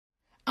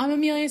I'm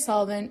Amelia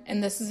Sullivan,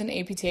 and this is an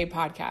APTA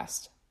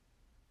podcast.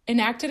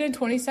 Enacted in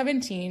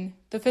 2017,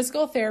 the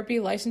Physical Therapy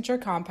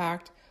Licensure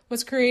Compact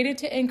was created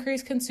to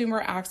increase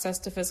consumer access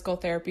to physical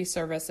therapy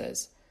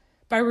services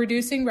by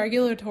reducing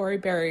regulatory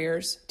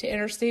barriers to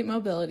interstate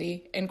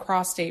mobility and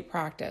cross-state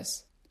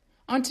practice.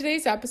 On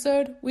today's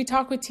episode, we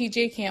talk with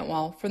TJ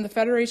Cantwell from the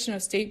Federation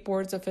of State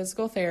Boards of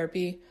Physical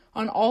Therapy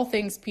on all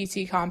things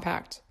PT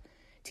Compact.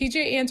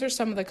 TJ answers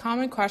some of the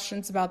common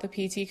questions about the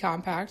PT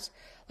Compact,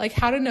 like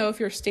how to know if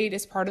your state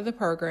is part of the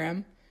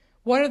program,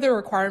 what are the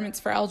requirements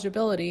for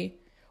eligibility,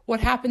 what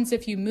happens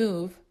if you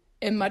move,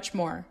 and much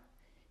more.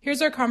 Here's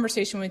our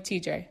conversation with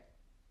TJ.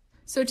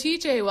 So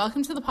TJ,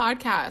 welcome to the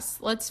podcast.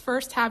 Let's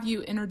first have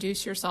you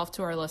introduce yourself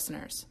to our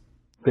listeners.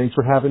 Thanks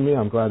for having me.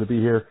 I'm glad to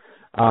be here.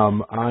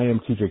 I am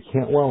TJ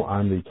Cantwell.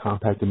 I'm the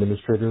Compact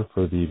Administrator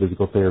for the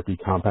Physical Therapy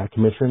Compact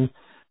Commission.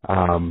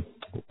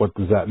 What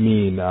does that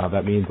mean?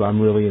 That means I'm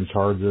really in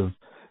charge of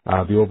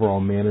the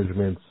overall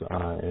management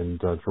and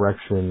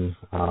direction,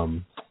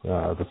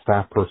 the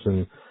staff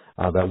person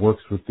that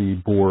works with the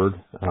board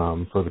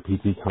for the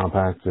PT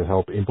Compact to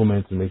help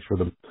implement and make sure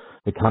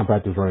the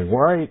compact is running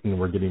right, and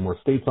we're getting more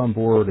states on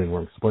board, and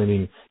we're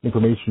explaining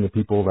information to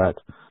people that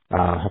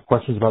have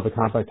questions about the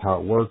compact, how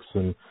it works,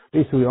 and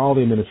basically all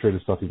the administrative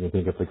stuff you can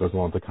think of that goes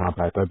along with the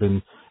compact. I've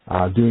been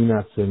doing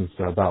that since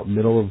about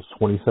middle of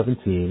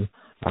 2017.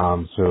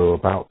 So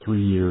about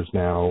 3 years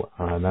now,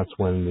 and that's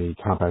when the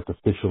compact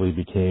officially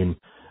became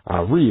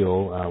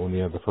real, when we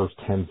had the first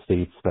 10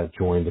 states that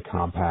joined the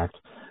compact,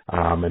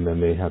 and then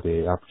they had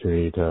the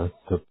opportunity to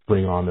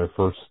bring on their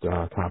first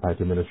compact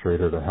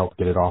administrator to help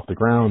get it off the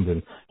ground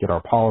and get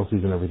our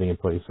policies and everything in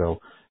place. So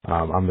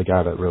I'm the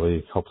guy that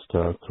really helps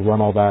to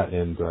run all that,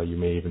 and you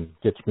may even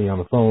get me on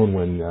the phone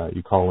when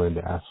you call in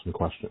to ask some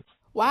questions.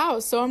 Wow.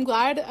 So I'm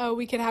glad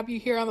we can have you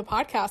here on the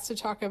podcast to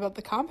talk about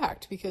the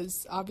compact,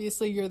 because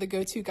obviously you're the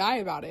go-to guy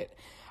about it.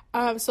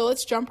 So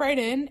let's jump right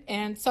in.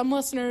 And some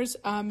listeners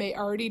may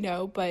already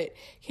know, but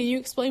can you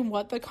explain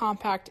what the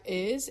compact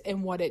is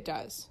and what it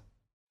does?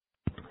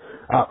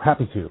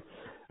 Happy to.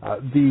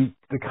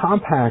 The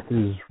compact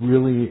is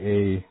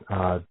really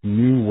a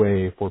new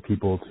way for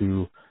people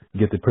to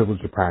get the privilege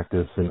to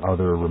practice in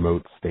other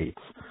remote states.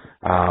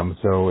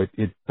 So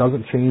it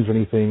doesn't change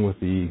anything with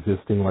the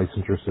existing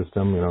licensure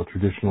system,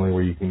 traditionally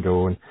where you can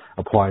go and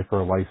apply for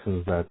a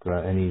license at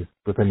any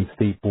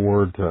state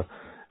board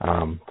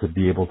to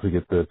be able to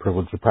get the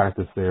privilege to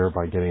practice there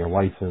by getting a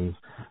license.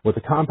 What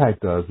the compact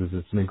does is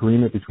it's an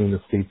agreement between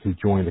the states who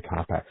joined the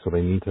compact. So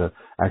they need to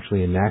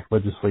actually enact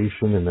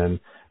legislation and then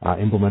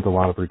implement a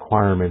lot of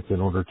requirements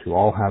in order to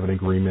all have an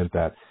agreement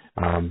that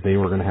they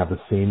were going to have the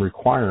same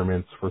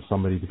requirements for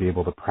somebody to be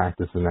able to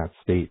practice in that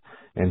state.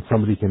 And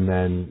somebody can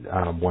then,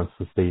 once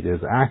the state is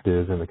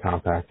active in the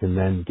compact, can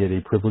then get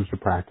a privilege to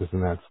practice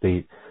in that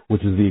state,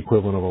 which is the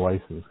equivalent of a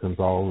license. Comes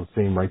all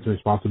the same rights and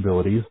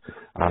responsibilities.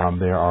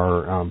 There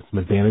are some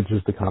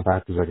advantages to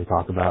compact, as I can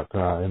talk about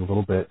in a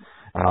little bit.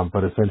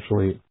 But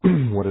essentially,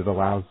 what it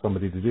allows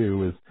somebody to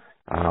do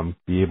is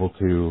be able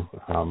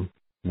to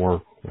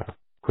more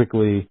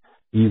quickly,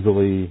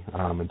 easily,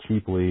 and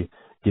cheaply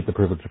get the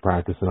privilege to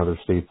practice in other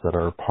states that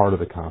are part of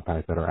the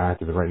compact, that are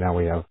active. And right now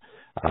we have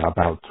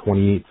about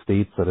 28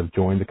 states that have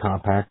joined the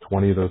compact.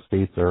 20 of those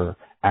states are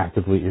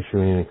actively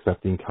issuing and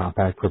accepting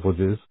compact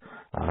privileges.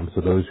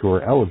 So those who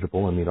are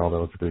eligible and meet all the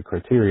eligibility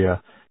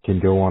criteria can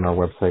go on our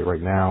website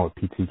right now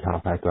at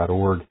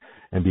ptcompact.org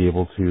and be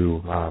able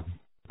to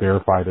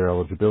verify their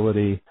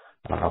eligibility,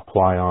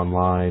 apply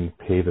online,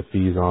 pay the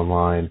fees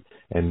online,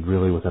 and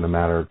really within a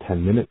matter of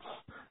 10 minutes,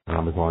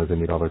 as long as they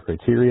meet all their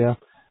criteria,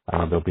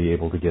 they'll be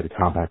able to get a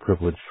compact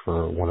privilege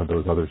for one of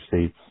those other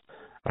states,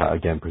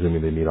 again,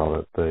 presuming they meet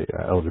all the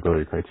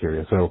eligibility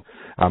criteria. So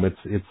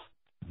it's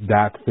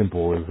that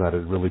simple, is that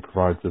it really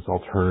provides this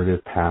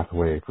alternative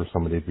pathway for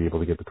somebody to be able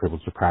to get the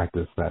privilege to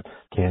practice that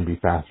can be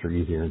faster,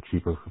 easier, and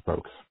cheaper for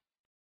folks.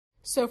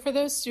 So for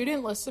those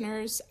student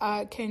listeners,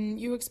 can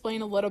you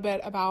explain a little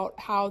bit about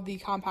how the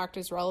compact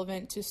is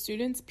relevant to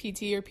students,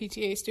 PT or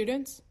PTA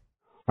students?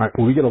 All right.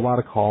 Well, we get a lot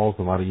of calls,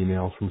 a lot of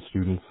emails from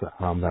students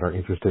that are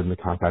interested in the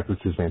compact,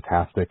 which is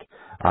fantastic.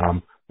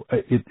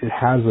 It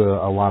has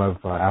a lot of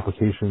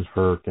applications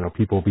for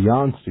people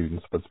beyond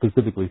students, but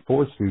specifically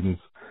for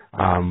students.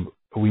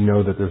 We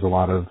know that there's a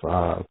lot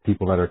of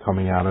people that are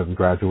coming out of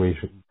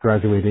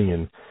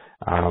graduating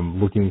and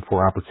looking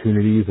for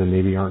opportunities, and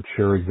maybe aren't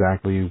sure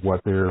exactly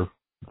what their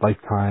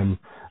lifetime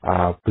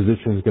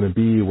position is going to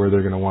be, where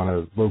they're going to want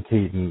to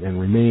locate and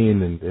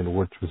remain, and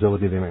which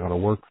facility they might want to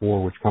work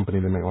for, which company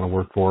they might want to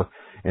work for.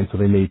 And so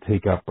they may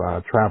take up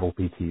travel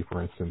PT,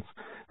 for instance.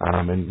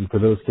 And for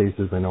those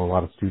cases, I know a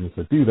lot of students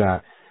that do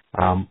that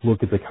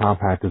look at the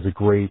compact as a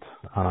great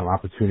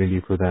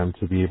opportunity for them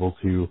to be able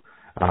to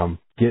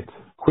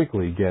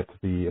quickly get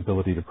the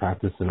ability to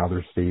practice in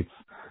other states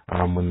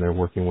when they're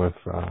working with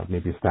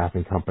maybe a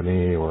staffing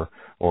company or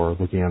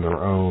looking on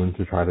their own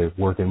to try to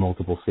work in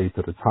multiple states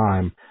at a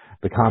time.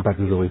 The compact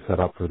is really set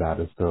up for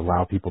that, is to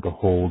allow people to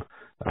hold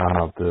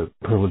the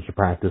privilege to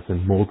practice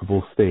in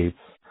multiple states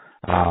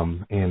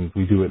And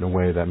we do it in a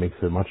way that makes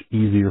it much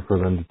easier for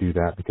them to do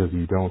that because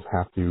you don't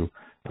have to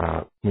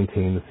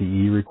maintain the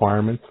CE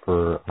requirements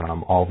for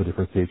all the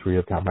different states where you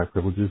have compact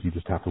privileges. You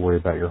just have to worry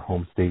about your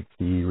home state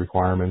CE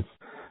requirements.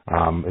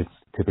 It's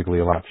typically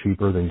a lot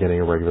cheaper than getting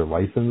a regular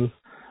license,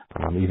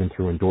 even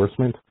through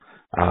endorsement.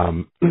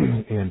 And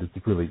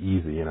it's really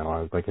easy.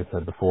 Like I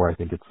said before, I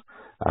think it's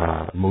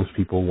most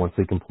people, once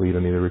they complete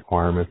any of the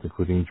requirements,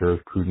 including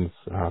jurisprudence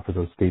for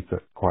those states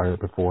that require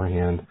it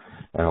beforehand,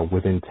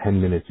 within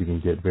 10 minutes you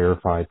can get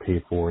verified,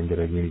 paid for, and get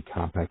a unique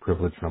compact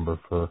privilege number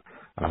for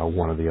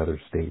one of the other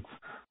states.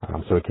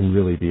 So it can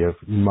really be a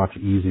much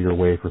easier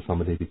way for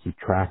somebody to keep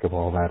track of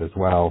all that as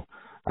well,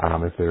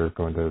 if they're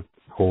going to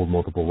hold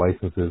multiple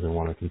licenses and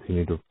want to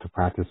continue to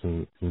practice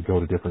and go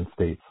to different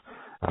states.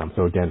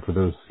 So again, for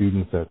those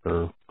students that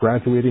are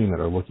graduating that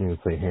are looking to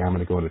say, hey, I'm going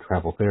to go into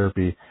travel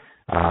therapy,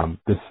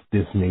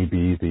 this may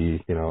be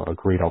a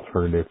great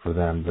alternative for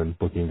them than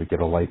looking to get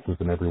a license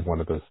in every one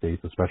of those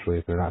states, especially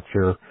if they're not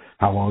sure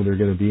how long they're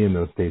going to be in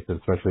those states,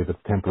 especially if it's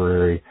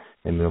temporary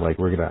and they're like,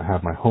 we're going to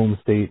have my home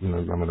state and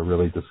I'm going to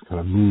really just kind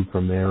of move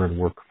from there and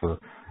work for,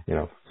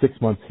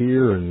 6 months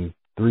here and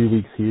 3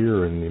 weeks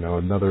here and,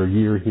 another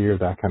year here,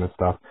 that kind of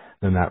stuff.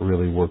 Then that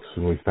really works.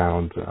 And we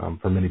found,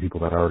 for many people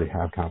that already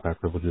have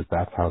compact privileges,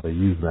 that's how they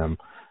use them.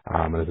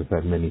 And as I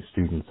said, many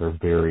students are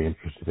very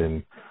interested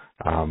in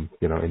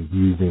in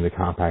using the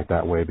compact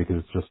that way because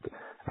it's just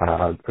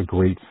a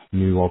great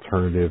new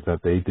alternative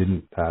that they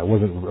didn't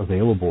wasn't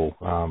available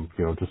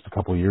just a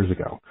couple of years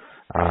ago.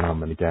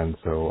 And again,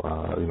 so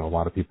a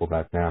lot of people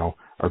that now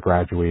are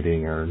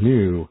graduating or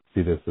new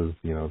see this as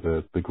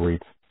the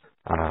great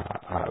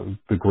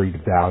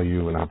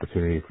value and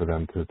opportunity for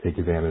them to take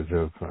advantage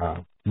of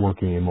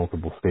working in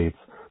multiple states,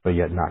 but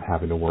yet not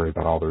having to worry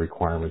about all the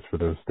requirements for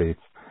those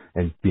states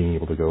and being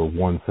able to go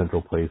one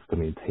central place to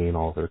maintain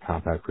all their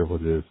compact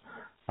privileges.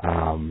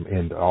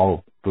 And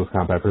all those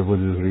compact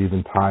privileges are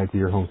even tied to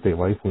your home state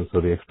license, so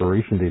the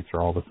expiration dates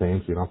are all the same,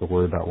 so you don't have to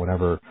worry about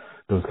whenever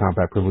those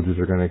compact privileges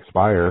are going to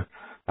expire.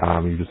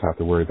 You just have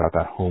to worry about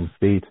that home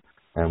state,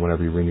 and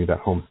whenever you renew that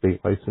home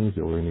state license,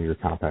 you'll renew your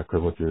compact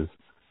privileges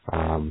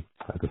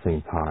at the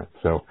same time.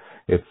 So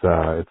it's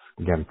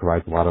again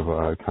provides a lot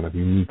of kind of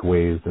unique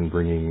ways in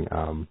bringing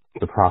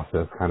the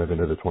process kind of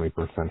into the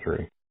 21st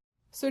century.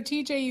 So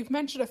TJ, you've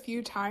mentioned a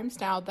few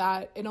times now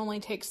that it only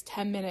takes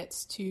 10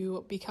 minutes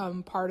to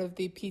become part of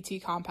the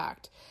PT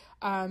Compact.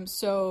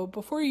 So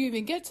before you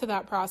even get to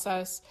that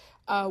process,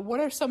 what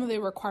are some of the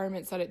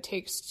requirements that it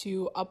takes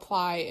to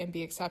apply and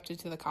be accepted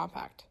to the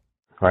Compact?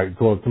 Right.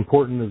 So it's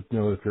important to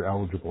know if you're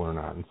eligible or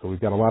not. And so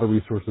we've got a lot of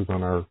resources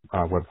on our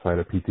website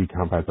at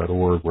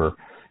ptcompact.org where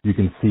you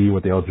can see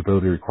what the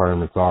eligibility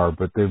requirements are,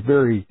 but they're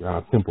very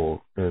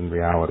simple in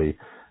reality.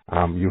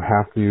 You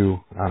have to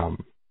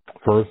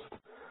first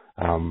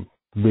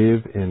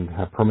live and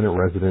have permanent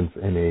residence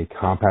in a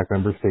compact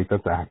member state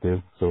that's active.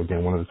 So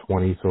again, one of the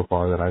 20 so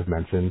far that I've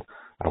mentioned.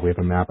 We have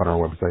a map on our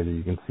website that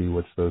you can see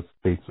which those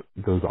states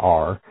those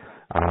are.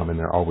 And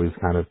they're always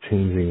kind of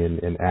changing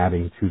and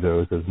adding to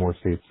those as more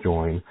states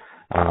join.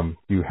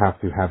 You have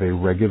to have a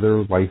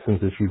regular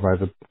license issued by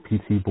the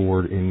PT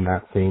board in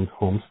that same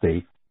home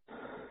state.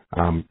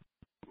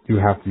 You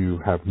have to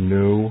have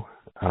no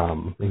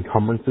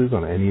encumbrances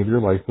on any of your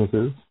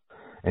licenses,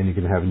 and you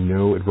can have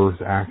no adverse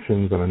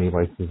actions on any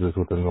licenses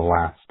within the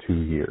last 2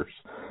 years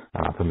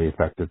from the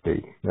effective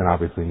date, and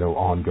obviously no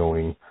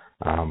ongoing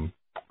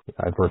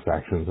adverse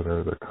actions that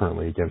are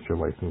currently against your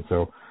license.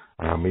 So,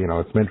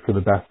 it's meant for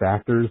the best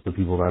actors, the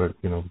people that are,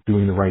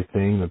 doing the right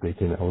thing, that they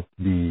can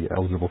be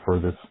eligible for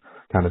this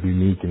kind of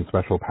unique and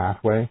special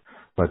pathway.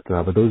 But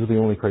those are the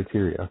only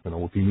criteria.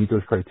 If you meet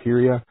those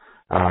criteria,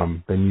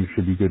 then you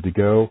should be good to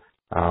go.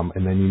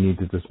 And then you need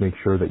to just make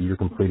sure that you're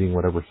completing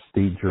whatever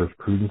state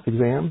jurisprudence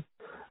exam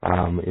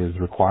is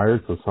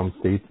required. So some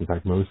states, in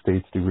fact, most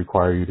states do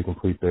require you to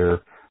complete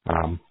their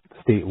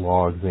state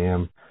law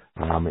exam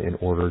in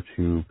order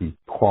to be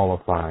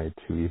qualified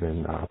to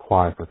even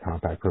apply for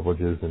compact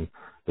privileges. And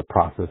the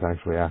process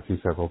actually asks you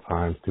several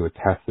times to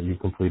attest that you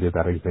completed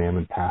that exam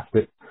and passed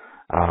it.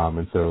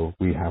 And so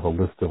we have a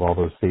list of all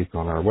those states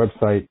on our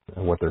website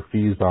and what their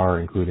fees are,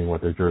 including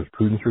what their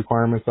jurisprudence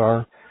requirements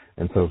are.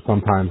 And so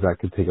sometimes that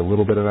could take a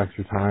little bit of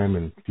extra time.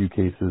 In a few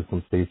cases,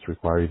 some states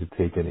require you to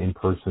take an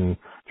in-person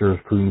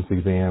jurisprudence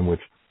exam,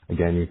 which,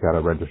 again, you've got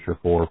to register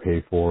for,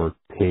 pay for,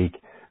 take.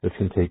 This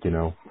can take,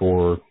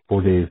 4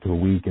 days to a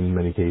week in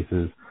many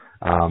cases.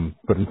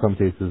 But in some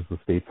cases, the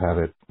states have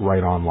it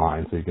right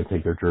online, so you can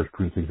take their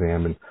jurisprudence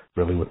exam and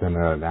really within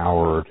an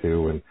hour or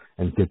two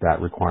and get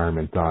that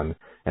requirement done.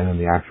 And then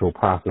the actual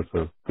process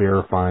of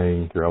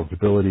verifying your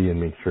eligibility and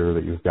make sure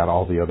that you've got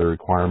all the other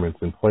requirements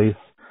in place,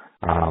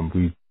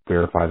 we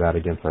verify that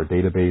against our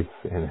database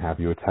and have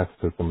you attest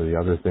to some of the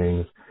other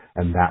things.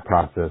 And that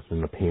process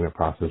and the payment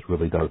process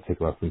really does take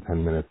less than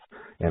 10 minutes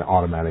and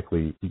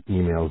automatically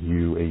emails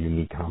you a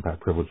unique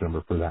compact privilege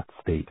number for that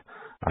state.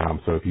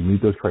 So if you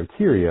meet those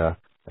criteria,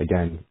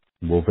 again,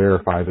 we'll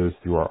verify those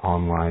through our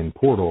online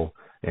portal,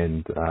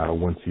 And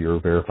once you're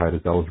verified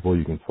as eligible,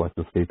 you can select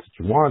the states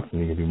that you want,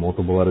 and you can do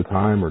multiple at a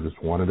time or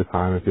just one at a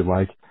time if you'd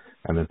like,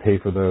 and then pay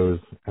for those,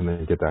 and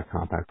then get that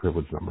compact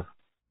privilege number.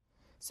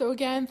 So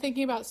again,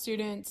 thinking about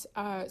students,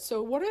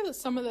 so what are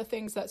some of the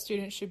things that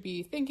students should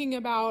be thinking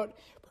about,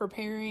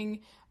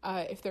 preparing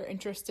if they're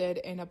interested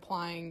in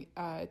applying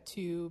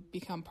to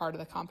become part of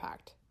the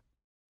compact?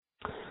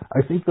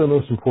 I think the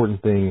most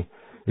important thing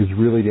is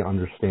really to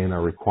understand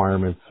our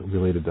requirements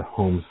related to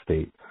home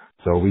state.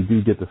 So we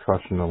do get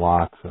discussion a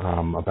lot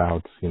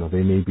about,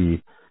 they may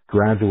be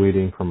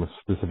graduating from a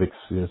specific,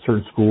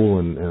 certain school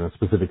in a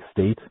specific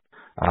state,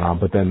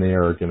 but then they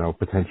are,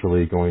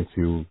 potentially going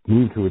to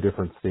move to a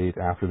different state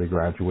after they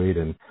graduate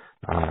and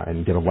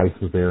get a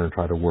license there and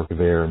try to work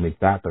there and make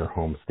that their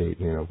home state,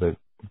 that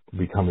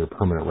become their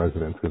permanent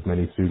residence, because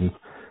many students,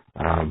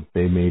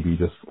 they may be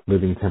just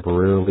living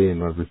temporarily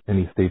in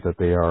any state that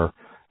they are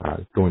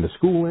going to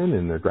school in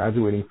and they're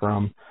graduating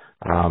from,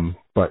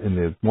 but in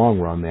the long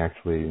run, they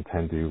actually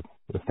intend to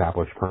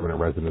establish permanent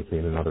residency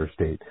in another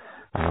state.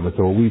 And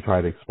so what we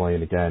try to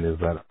explain again is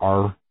that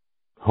our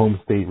home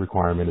state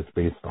requirement is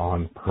based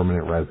on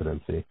permanent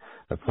residency,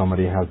 that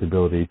somebody has the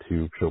ability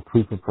to show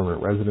proof of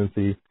permanent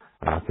residency,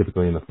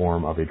 typically in the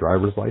form of a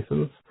driver's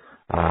license,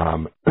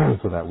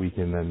 so that we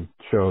can then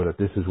show that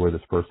this is where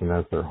this person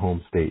has their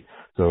home state.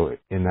 So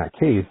in that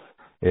case,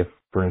 if,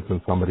 for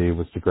instance, somebody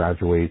was to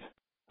graduate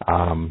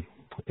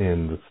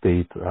in the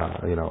state,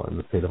 in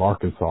the state of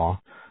Arkansas,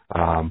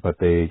 but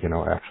they,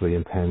 actually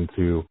intend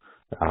to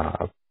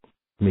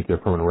make their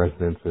permanent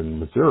residence in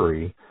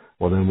Missouri,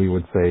 well, then we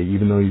would say,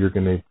 even though you're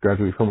going to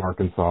graduate from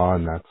Arkansas,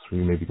 and that's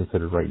you may be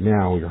considered right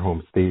now your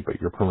home state,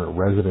 but your permanent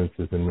residence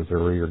is in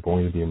Missouri or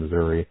going to be in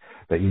Missouri,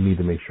 that you need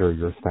to make sure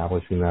you're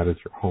establishing that as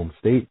your home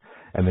state,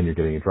 and then you're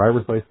getting a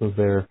driver's license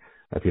there,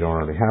 if you don't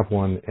already have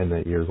one, and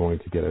that you're going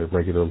to get a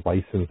regular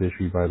license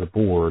issued by the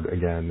board,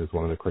 again, is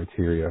one of the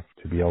criteria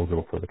to be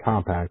eligible for the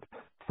compact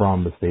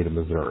from the state of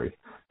Missouri.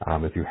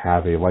 If you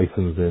have a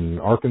license in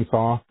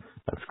Arkansas,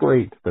 that's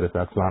great, but if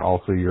that's not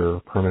also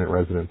your permanent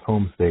residence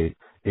home state,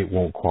 it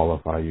won't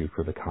qualify you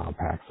for the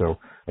compact. So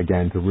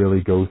again, to really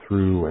go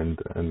through, and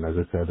as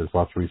I said, there's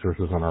lots of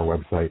resources on our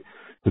website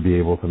to be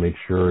able to make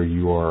sure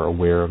you are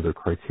aware of the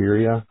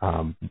criteria.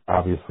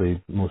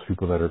 Obviously, most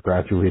people that are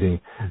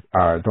graduating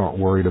aren't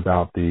worried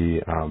about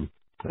the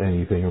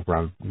anything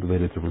around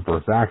related to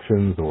reverse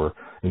actions or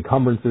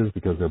encumbrances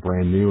because they're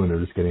brand new and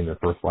they're just getting their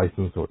first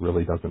license, so it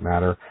really doesn't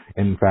matter.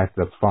 And in fact,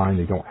 that's fine.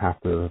 They don't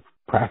have to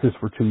practice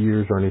for 2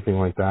 years or anything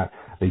like that.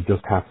 They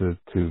just have to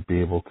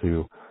be able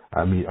to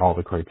meet all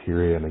the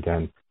criteria. And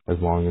again, as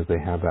long as they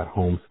have that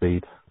home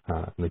state,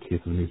 in the case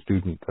of new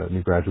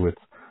graduates,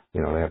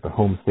 they have the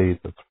home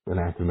state that's an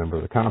active member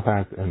of the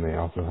compact, and they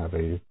also have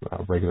a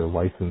regular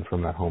license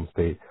from that home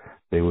state,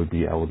 they would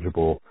be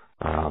eligible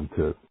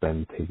to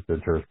then take the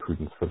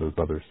jurisprudence for those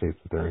other states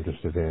that they're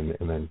interested in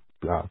and then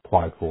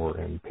apply for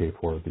and pay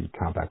for the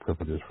compact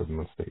privileges for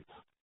those states.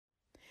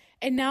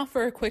 And now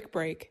for a quick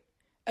break.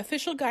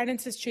 Official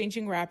guidance is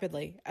changing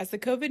rapidly as the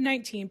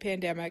COVID-19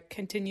 pandemic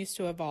continues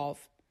to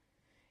evolve.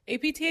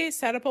 APTA has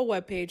set up a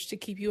webpage to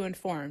keep you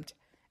informed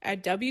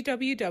at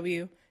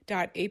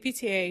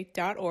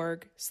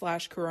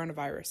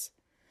www.apta.org/coronavirus.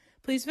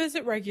 Please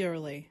visit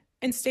regularly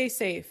and stay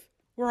safe.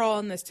 We're all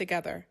in this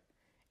together.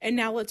 And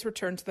now let's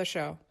return to the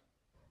show.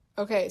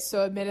 Okay,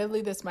 so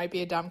admittedly, this might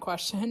be a dumb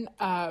question,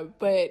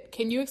 but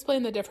can you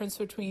explain the difference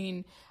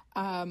between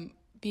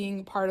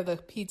being part of the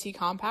PT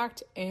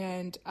Compact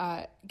and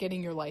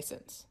getting your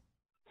license?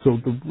 So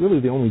really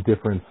the only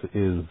difference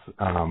is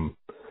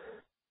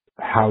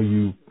how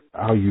you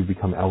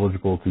become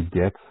eligible to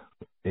get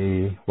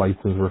a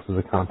license versus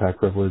a compact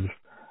privilege,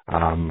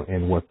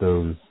 and what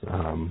those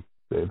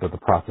the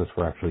process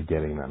for actually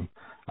getting them.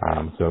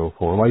 So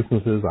for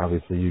licenses,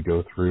 obviously you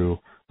go through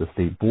the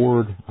state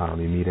board,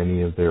 you meet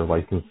any of their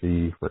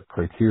licensee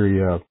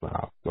criteria,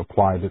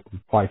 apply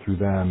through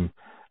them.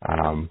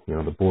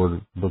 The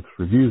board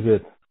reviews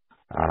it,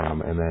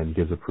 and then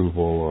gives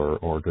approval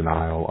or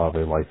denial of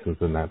a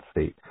license in that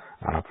state.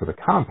 For the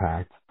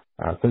compact,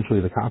 essentially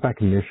the compact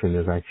commission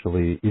is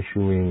actually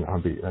issuing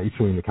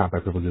the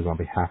compact privileges on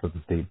behalf of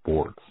the state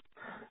boards.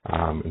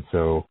 And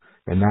so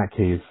in that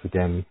case,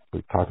 again,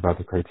 we talked about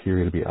the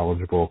criteria to be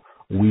eligible.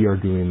 We are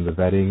doing the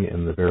vetting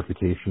and the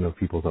verification of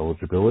people's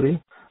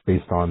eligibility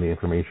based on the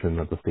information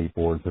that the state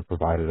boards have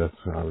provided us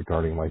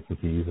regarding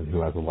licensees and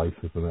who has a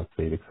license in that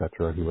state, et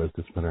cetera, who has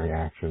disciplinary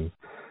actions.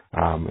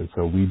 And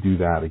so we do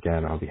that,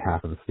 again, on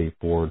behalf of the state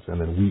boards,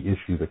 and then we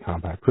issue the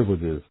compact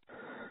privileges,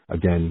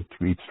 again,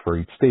 for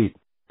each state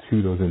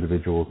to those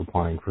individuals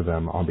applying for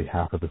them on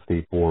behalf of the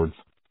state boards,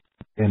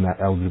 and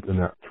that's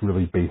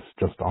really based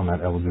just on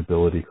that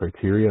eligibility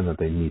criteria and that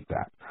they meet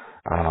that.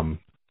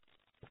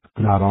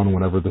 Not on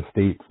whatever the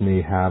states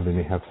may have. They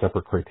may have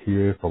separate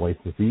criteria for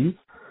licensees,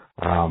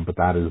 but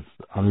that is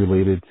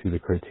unrelated to the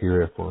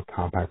criteria for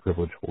compact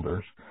privilege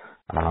holders.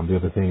 The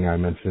other thing I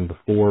mentioned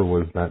before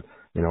was that,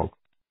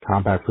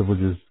 compact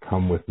privileges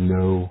come with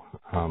no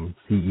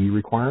CE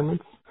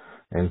requirements.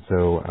 And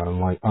so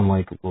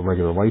unlike a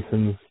regular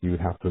license, you would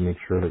have to make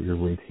sure that you're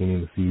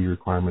maintaining the CE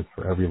requirements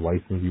for every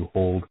license you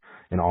hold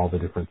in all the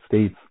different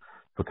states.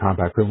 For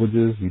compact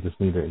privileges, you just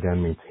need to,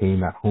 again, maintain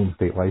that home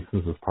state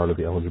license as part of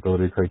the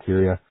eligibility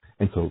criteria,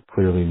 and so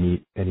clearly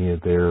meet any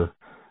of their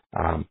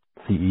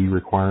CE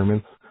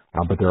requirements.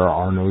 But there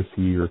are no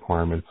CE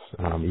requirements.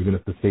 Even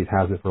if the state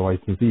has it for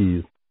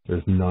licensees,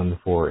 there's none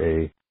for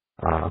a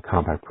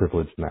compact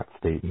privilege in that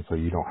state, and so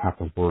you don't have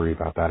to worry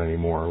about that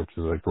anymore, which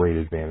is a great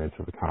advantage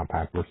of a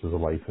compact versus a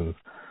license.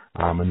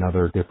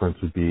 Another difference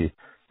would be,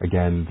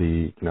 again,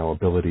 the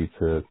ability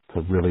to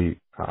really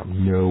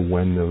know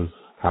when those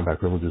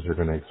compact privileges are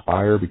going to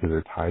expire because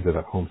they're tied to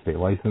that home state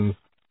license,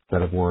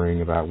 instead of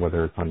worrying about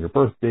whether it's on your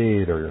birth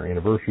date or your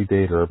anniversary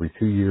date or every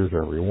 2 years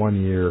or every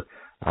 1 year,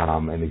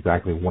 and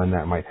exactly when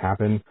that might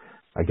happen.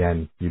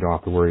 Again, you don't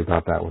have to worry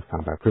about that with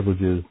compact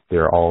privileges.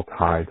 They're all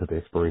tied to the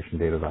expiration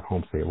date of that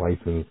home state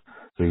license.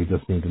 So you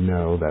just need to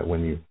know that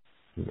when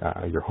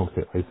your home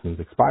state license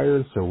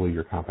expires, so will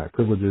your compact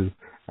privileges,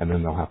 and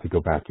then they'll have to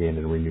go back in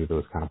and renew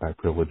those compact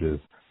privileges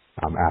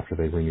after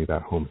they renew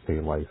that home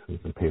state license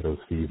and pay those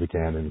fees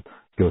again and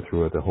go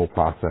through the whole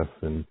process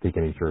and take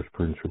any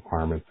jurisprudence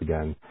requirements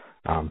again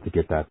to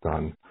get that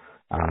done.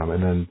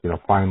 And then,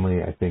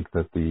 finally, I think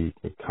that the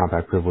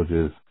compact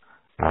privileges,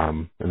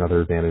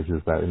 another advantage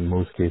is that in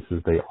most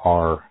cases they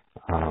are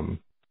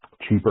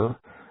cheaper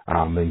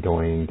than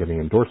getting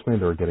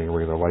endorsement or getting a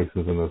regular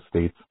license in those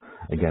states.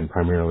 Again,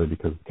 primarily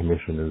because the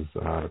commission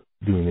is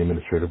doing the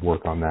administrative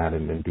work on that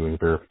and doing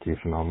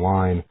verification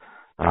online.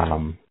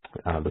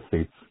 The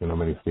states,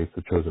 many states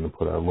have chosen to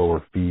put a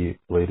lower fee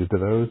related to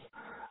those.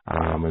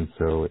 And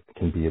so it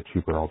can be a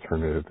cheaper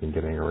alternative than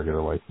getting a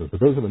regular license. But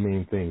those are the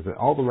main things.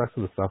 All the rest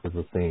of the stuff is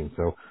the same.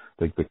 So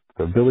the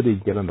ability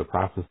to get them, the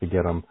process to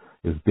get them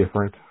is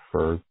different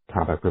for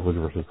compact privilege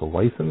versus a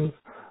license,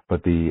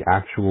 but the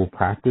actual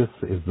practice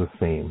is the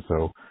same.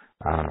 So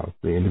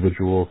the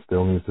individual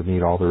still needs to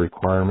meet all the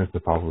requirements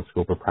to follow the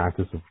scope of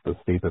practice of the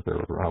state that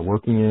they're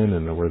working in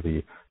and where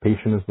the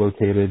patient is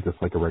located,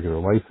 just like a regular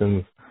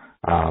license.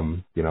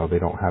 They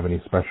don't have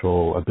any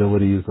special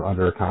abilities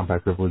under a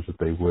compact privilege that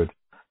they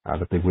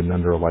wouldn't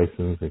under a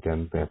license.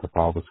 Again, they have to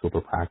follow the scope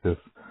of practice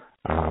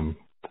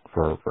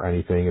for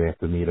anything. They have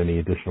to meet any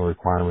additional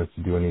requirements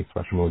to do any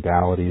special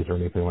modalities or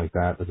anything like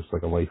that, just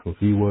like a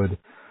licensee would.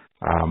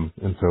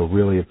 And so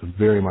really it's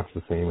very much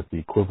the same. It's the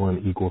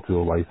equivalent, equal to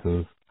a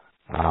license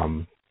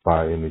in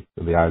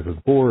the eyes of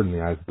the board, in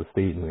the eyes of the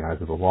state, in the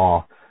eyes of the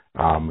law.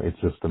 It's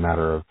just a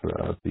matter of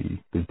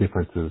the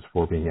differences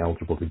for being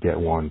eligible to get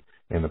one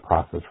and the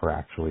process for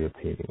actually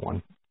obtaining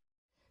one.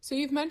 So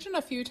you've mentioned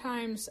a few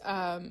times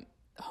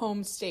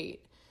home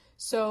state.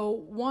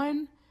 So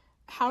one,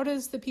 how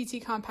does the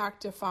PT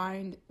Compact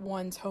define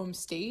one's home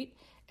state?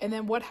 And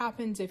then what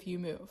happens if you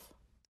move?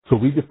 So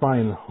we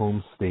define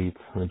home state,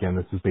 and again,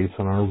 this is based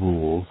on our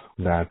rules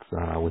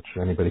which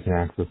anybody can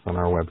access on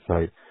our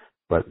website,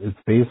 but it's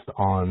based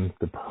on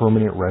the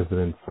permanent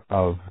residence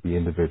of the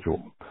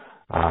individual.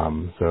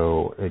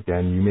 So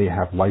again, you may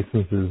have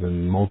licenses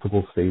in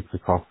multiple states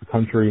across the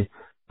country,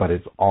 but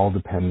it's all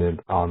dependent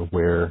on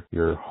where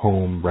your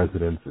home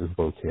residence is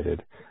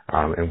located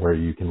and where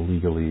you can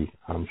legally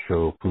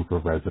show proof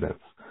of residence.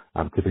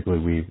 Typically,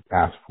 we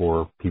ask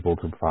for people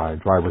to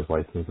provide driver's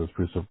license as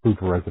proof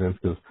of residence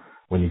because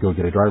when you go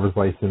get a driver's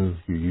license,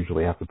 you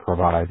usually have to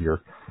provide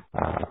your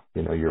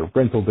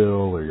rental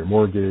bill or your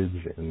mortgage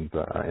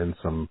and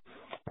some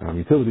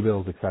utility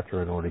bills, et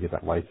cetera, in order to get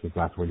that license.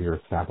 That's when you're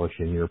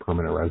establishing your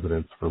permanent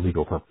residence for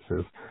legal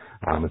purposes.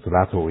 And so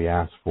that's what we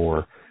ask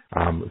for.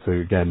 So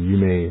again, you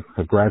may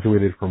have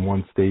graduated from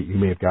one state, you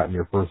may have gotten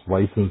your first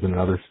license in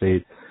another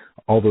state.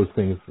 All those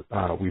things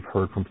we've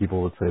heard from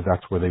people that say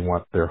that's where they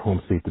want their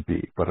home state to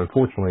be. But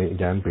unfortunately,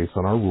 again, based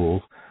on our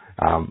rules,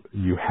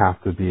 you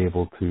have to be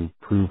able to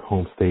prove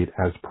home state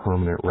as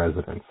permanent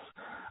residence.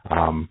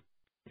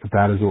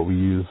 That is what we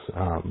use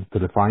to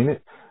define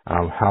it.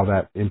 How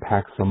that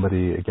impacts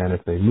somebody, again,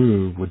 if they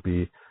move, would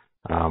be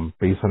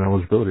based on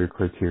eligibility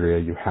criteria.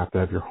 You have to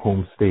have your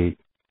home state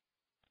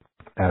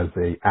as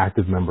a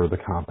active member of the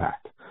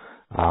compact.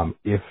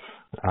 If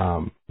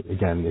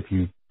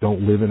you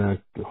don't live in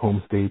a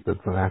home state that's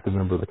an active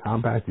member of the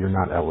compact, you're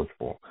not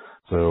eligible.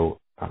 So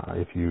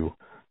if you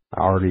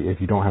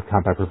don't have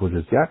compact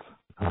privileges yet,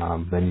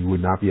 then you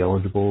would not be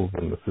eligible,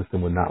 and the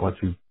system would not let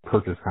you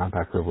purchase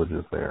compact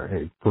privileges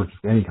there, purchase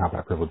any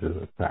compact privileges,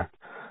 in fact.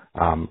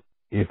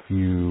 If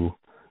you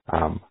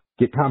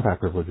get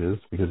compact privileges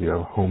because you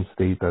have a home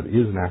state that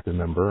is an active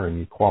member and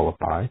you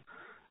qualify,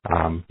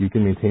 you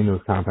can maintain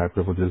those compact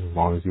privileges as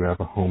long as you have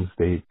a home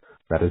state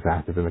that is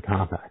active in the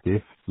compact.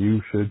 If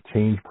you should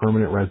change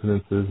permanent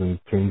residences and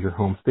change your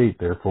home state,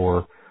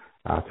 therefore,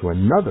 to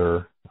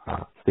another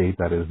state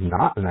that is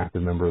not an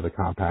active member of the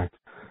compact,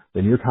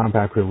 then your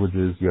compact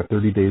privileges, you have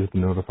 30 days to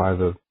notify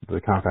the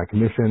compact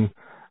commission.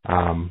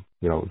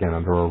 Again,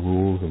 under our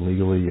rules and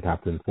legally, you'd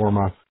have to inform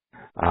us.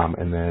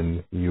 And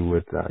then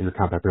your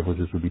compact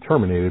privileges would be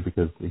terminated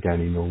because, again,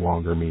 you no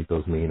longer meet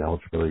those main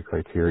eligibility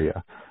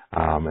criteria.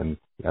 And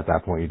At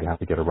that point, you'd have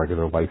to get a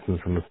regular license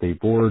from the state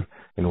board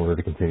in order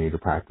to continue to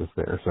practice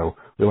there. So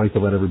we like to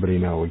let everybody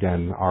know,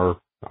 again,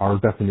 our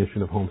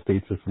definition of home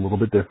state's just a little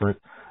bit different.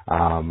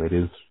 It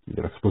is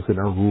explicit in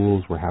our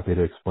rules. We're happy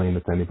to explain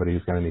if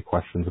anybody's got any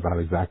questions about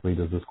exactly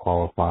does this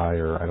qualify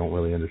or I don't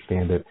really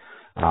understand it.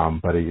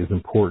 But it is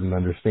important to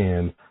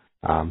understand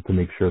to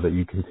make sure that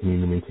you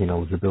continue to maintain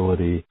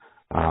eligibility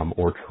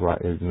or try,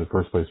 in the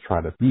first place,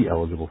 try to be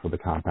eligible for the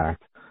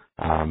compact,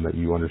 that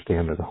you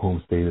understand that the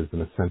home state is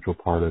an essential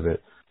part of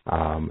it.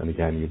 And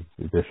again,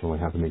 you additionally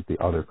have to meet the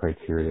other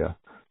criteria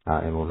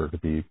in order to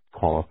be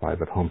qualified.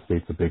 But home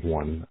state's a big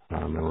one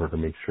in order to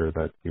make sure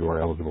that you are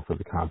eligible for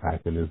the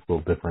compact, and is a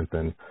little different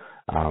than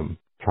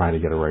trying to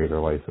get a regular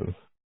license.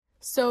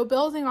 So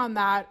building on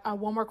that,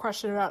 one more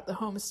question about the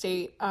home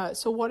state.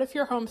 So what if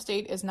your home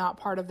state is not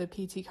part of the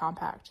PT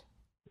compact?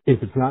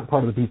 If it's not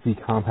part of the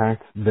PT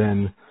compact,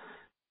 then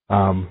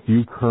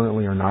you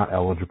currently are not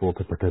eligible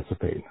to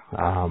participate,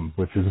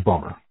 which is a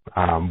bummer.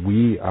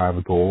 We have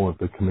a goal of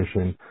the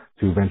commission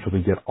to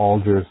eventually get all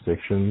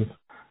jurisdictions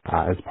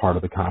as part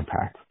of the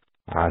compact.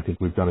 I think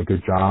we've done a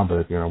good job.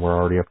 We're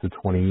already up to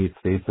 28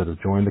 states that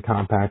have joined the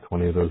compact.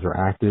 20 of those are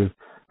active,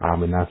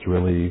 and that's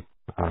really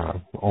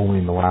only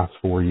in the last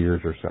 4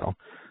 years or so.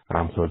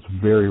 So it's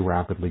very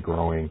rapidly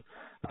growing.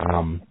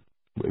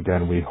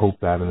 Again, we hope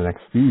that in the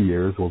next few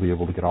years we'll be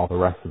able to get all the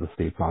rest of the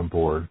states on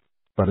board.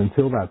 But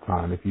until that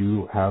time, if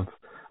you have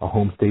a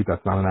home state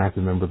that's not an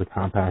active member of the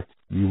compact,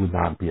 you would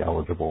not be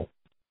eligible.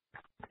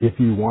 If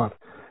you want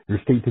your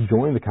state to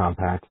join the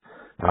compact,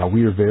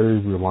 we are very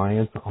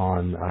reliant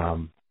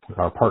on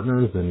our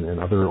partners and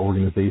other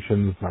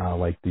organizations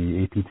like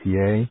the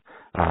APTA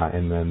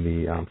and then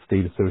the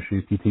state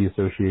PT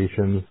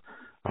associations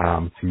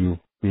to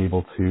be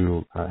able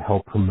to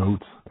help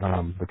promote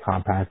the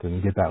compact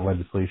and get that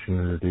legislation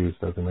introduced.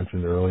 As I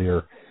mentioned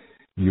earlier,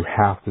 you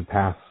have to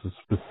pass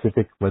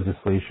specific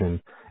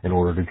legislation in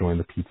order to join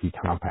the PT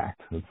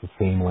compact. It's the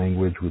same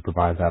language. We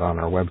provide that on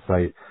our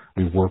website.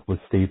 We work with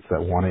states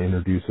that want to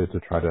introduce it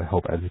to try to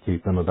help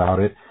educate them about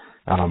it.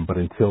 But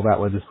until that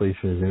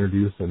legislation is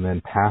introduced and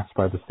then passed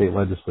by the state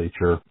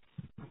legislature,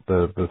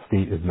 the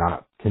state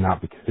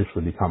cannot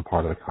officially become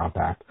part of the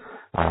compact.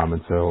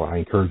 And so I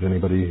encourage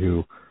anybody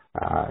who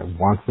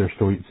wants their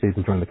state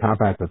to join the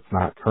compact that's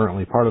not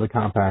currently part of the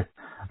compact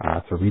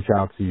to reach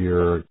out to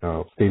your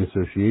state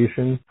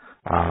association,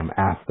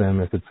 ask them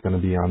if it's going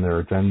to be on their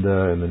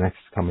agenda in the next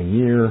coming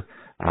year.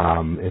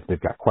 If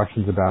they've got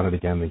questions about it,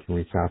 again, they can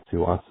reach out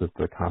to us at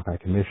the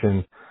Compact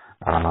Commission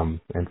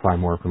and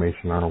find more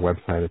information on our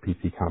website at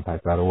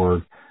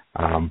ptcompact.org.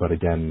 But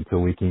again, until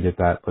we can get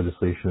that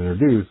legislation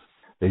introduced,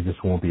 they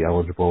just won't be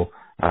eligible.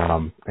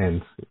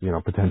 And,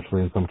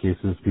 potentially in some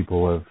cases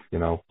people have,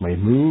 may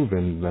move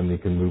and then they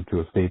can move to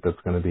a state that's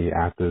going to be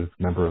active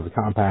member of the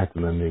compact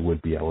and then they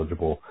would be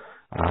eligible.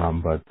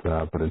 But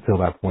until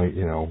that point,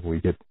 we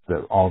get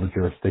all the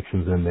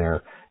jurisdictions in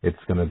there. It's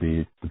going to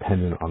be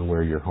dependent on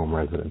where your home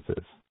residence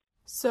is.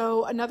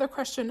 So another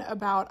question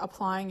about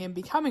applying and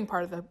becoming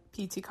part of the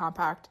PT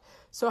compact.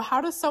 So how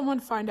does someone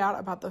find out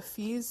about the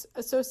fees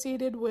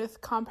associated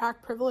with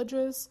compact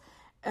privileges?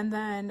 And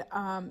then,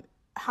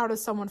 how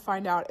does someone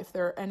find out if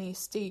there are any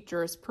state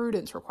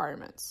jurisprudence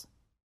requirements?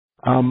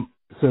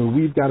 So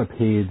we've got a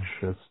page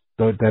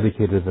that's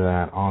dedicated to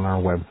that on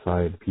our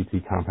website,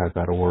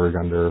 ptcompact.org,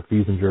 under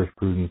fees and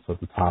jurisprudence. At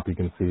the top, you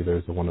can see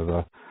there's one of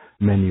the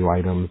menu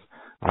items.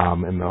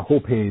 And the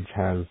whole page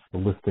has the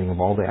listing of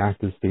all the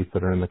active states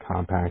that are in the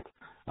compact,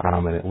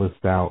 and it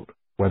lists out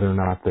whether or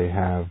not they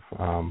have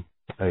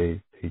a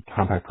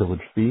compact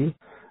privilege fee,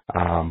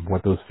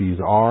 what those fees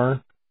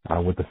are,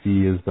 what the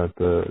fee is that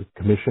the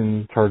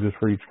commission charges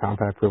for each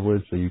compact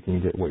privilege, so you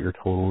can get what your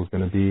total is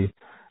going to be.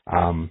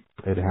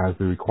 It has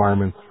the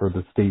requirements for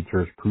the state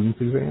jurisprudence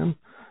exam.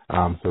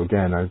 So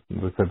again, as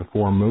I said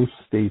before, most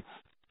states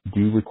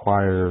do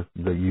require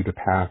that you to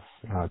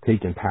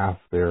take and pass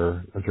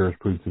their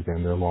jurisprudence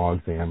exam, their law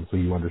exam, so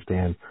you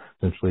understand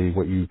essentially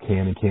what you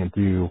can and can't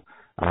do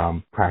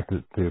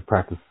practice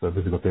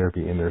physical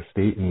therapy in their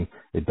state, and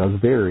it does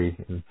vary.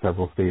 In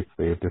several states,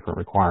 they have different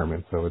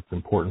requirements, so it's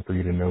important for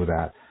you to know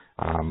that.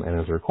 And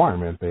as a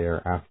requirement, they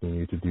are asking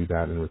you to do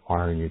that and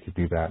requiring you to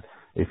do that.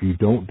 If you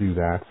don't do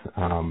that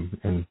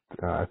and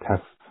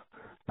attest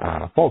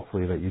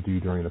falsely that you do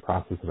during the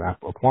process of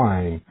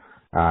applying,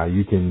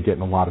 you can get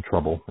in a lot of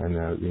trouble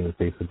and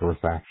face adverse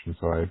action.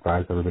 So I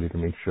advise everybody to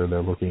make sure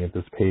they're looking at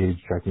this page,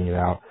 checking it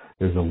out.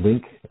 There's a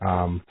link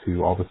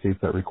to all the states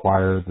that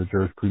require the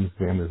jurisprudence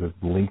exam. There's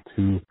a link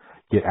to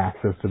get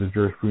access to the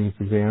jurisprudence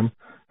exam.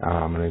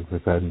 And as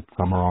I said,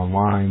 some are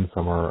online,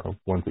 some are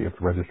ones that you have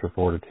to register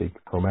for to take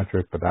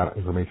Prometric, but that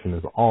information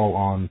is all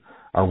on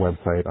our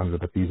website under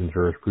the fees and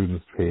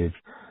jurisprudence page.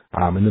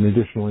 And then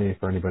additionally,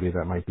 for anybody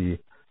that might be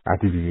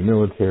active duty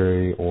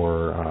military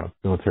or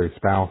military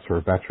spouse or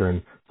a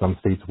veteran, some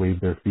states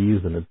waive their fees,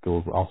 and it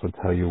will also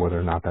tell you whether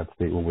or not that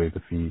state will waive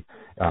the fee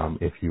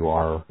if you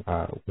are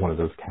one of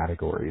those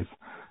categories.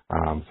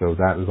 So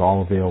that is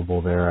all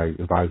available there. I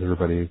advise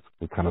everybody,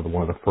 kind of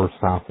one of the first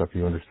stops after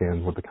you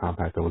understand what the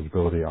compact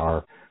eligibility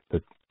are,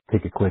 to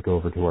take a click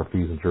over to our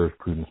fees and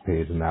jurisprudence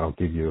page, and that'll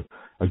give you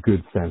a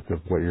good sense of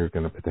what you're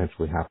going to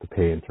potentially have to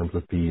pay in terms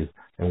of fees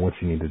and what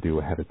you need to do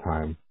ahead of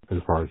time as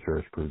far as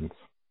jurisprudence.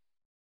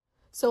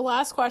 So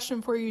last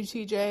question for you,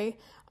 TJ.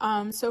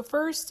 So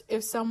first,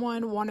 if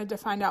someone wanted to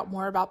find out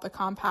more about the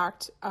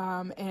compact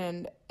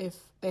and if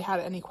they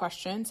had any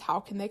questions, how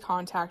can they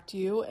contact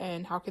you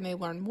and how can they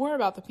learn more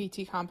about the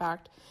PT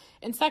compact?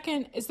 And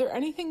second, is there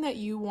anything that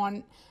you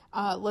want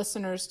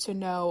listeners to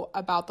know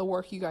about the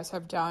work you guys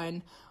have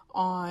done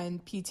on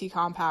PT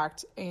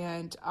compact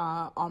and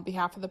on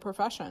behalf of the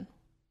profession?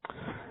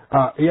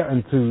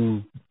 And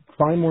to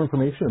find more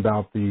information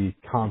about the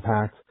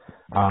compact,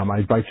 I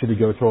invite you to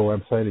go to our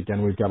website.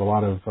 Again, we've got a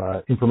lot of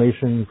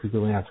information,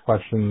 frequently asked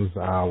questions.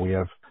 We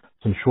have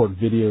some short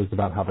videos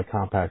about how the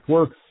compact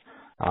works,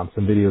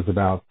 some videos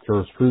about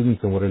jurisprudence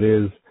and what it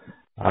is,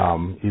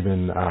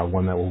 even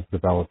one that we're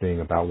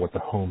developing about what the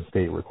home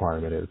state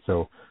requirement is.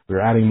 So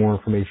we're adding more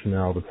information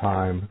there all the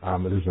time.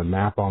 There's a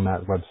map on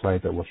that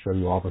website that will show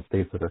you all the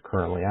states that are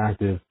currently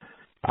active,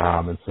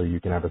 and so you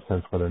can have a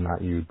sense whether or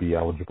not you'd be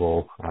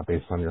eligible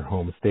based on your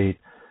home state.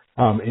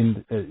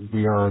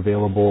 We are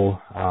available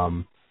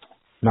 9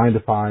 to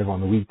 5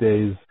 on the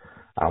weekdays.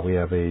 We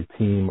have a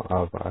team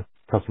of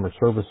customer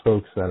service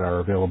folks that are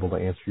available to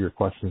answer your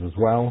questions as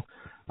well.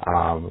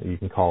 You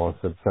can call us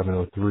at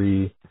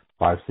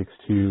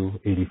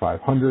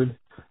 703-562-8500,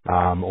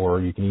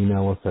 or you can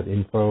email us at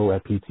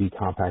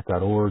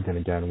info@ptcompact.org. And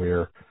again,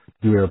 we're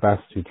doing our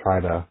best to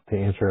try to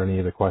answer any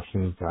of the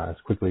questions as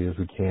quickly as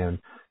we can,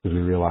 because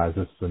we realize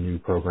this is a new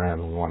program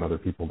and we want other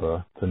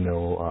people to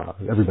know,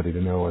 everybody to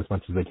know as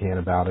much as they can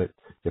about it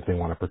if they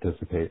want to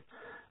participate.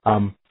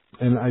 And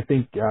I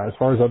think as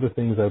far as other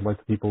things I'd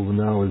like people to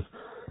know is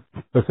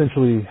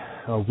essentially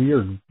we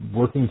are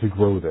working to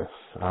grow this.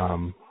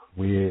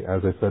 We,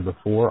 as I said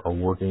before, are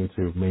working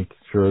to make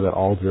sure that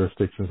all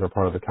jurisdictions are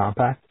part of the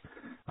compact.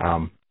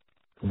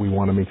 We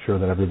want to make sure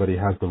that everybody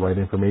has the right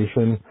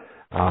information.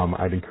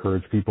 I'd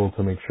encourage people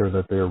to make sure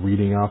that they're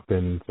reading up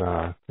and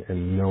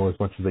know as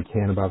much as they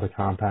can about the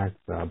compact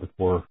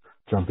before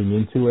jumping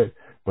into it,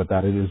 but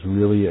that it is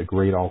really a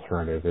great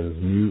alternative. It is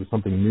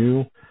something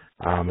new.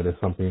 It is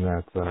something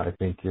that I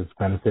think has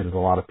benefited a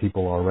lot of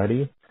people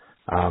already,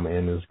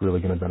 and is really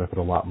going to benefit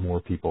a lot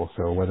more people.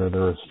 So whether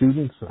they're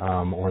students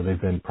or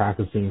they've been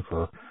practicing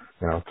for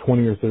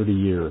 20 or 30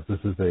 years,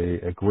 this is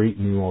a great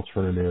new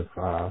alternative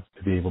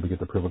to be able to get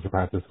the privilege of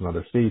practice in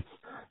other states.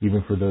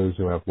 Even for those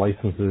who have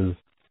licenses,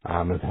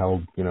 have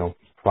held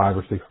 5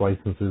 or 6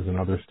 licenses in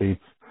other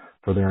states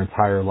for their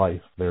entire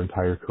life, their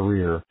entire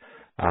career.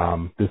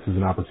 This is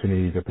an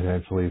opportunity to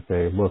potentially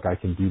say, look, I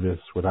can do this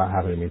without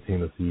having to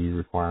maintain the CE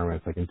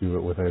requirements. I can do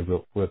it with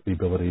the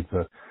ability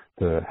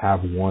to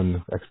have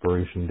one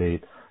expiration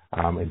date,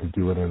 and to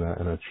do it in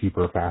a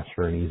cheaper,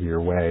 faster, and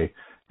easier way.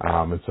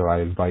 And so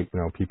I invite,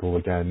 people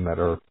again that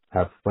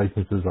have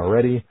licenses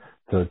already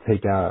to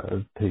take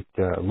a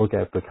look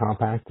at the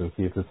compact and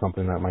see if it's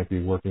something that might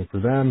be working for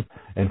them.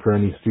 And for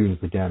any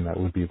students, again, that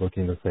would be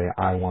looking to say,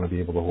 I want to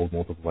be able to hold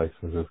multiple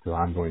licenses because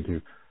I'm going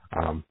to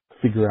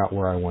figure out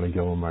where I want to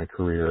go in my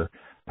career.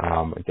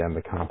 Again,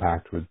 the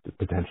compact would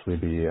potentially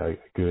be a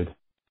good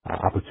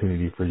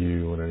opportunity for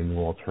you and a new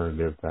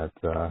alternative that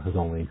has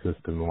only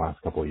existed in the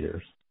last couple of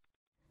years.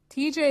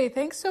 TJ,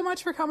 thanks so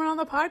much for coming on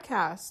the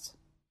podcast.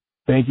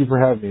 Thank you for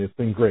having me. It's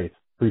been great.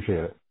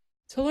 Appreciate it.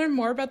 To learn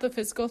more about the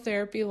Physical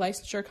Therapy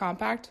Licensure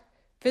Compact,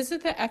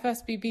 visit the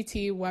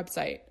FSBPT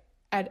website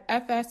at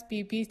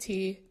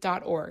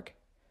fsbpt.org.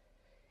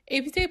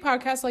 APTA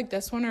podcasts like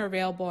this one are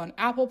available on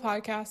Apple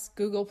Podcasts,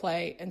 Google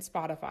Play, and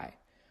Spotify,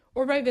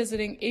 or by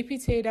visiting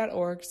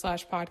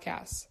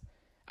apta.org/podcasts.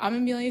 I'm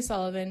Amelia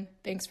Sullivan.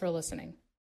 Thanks for listening.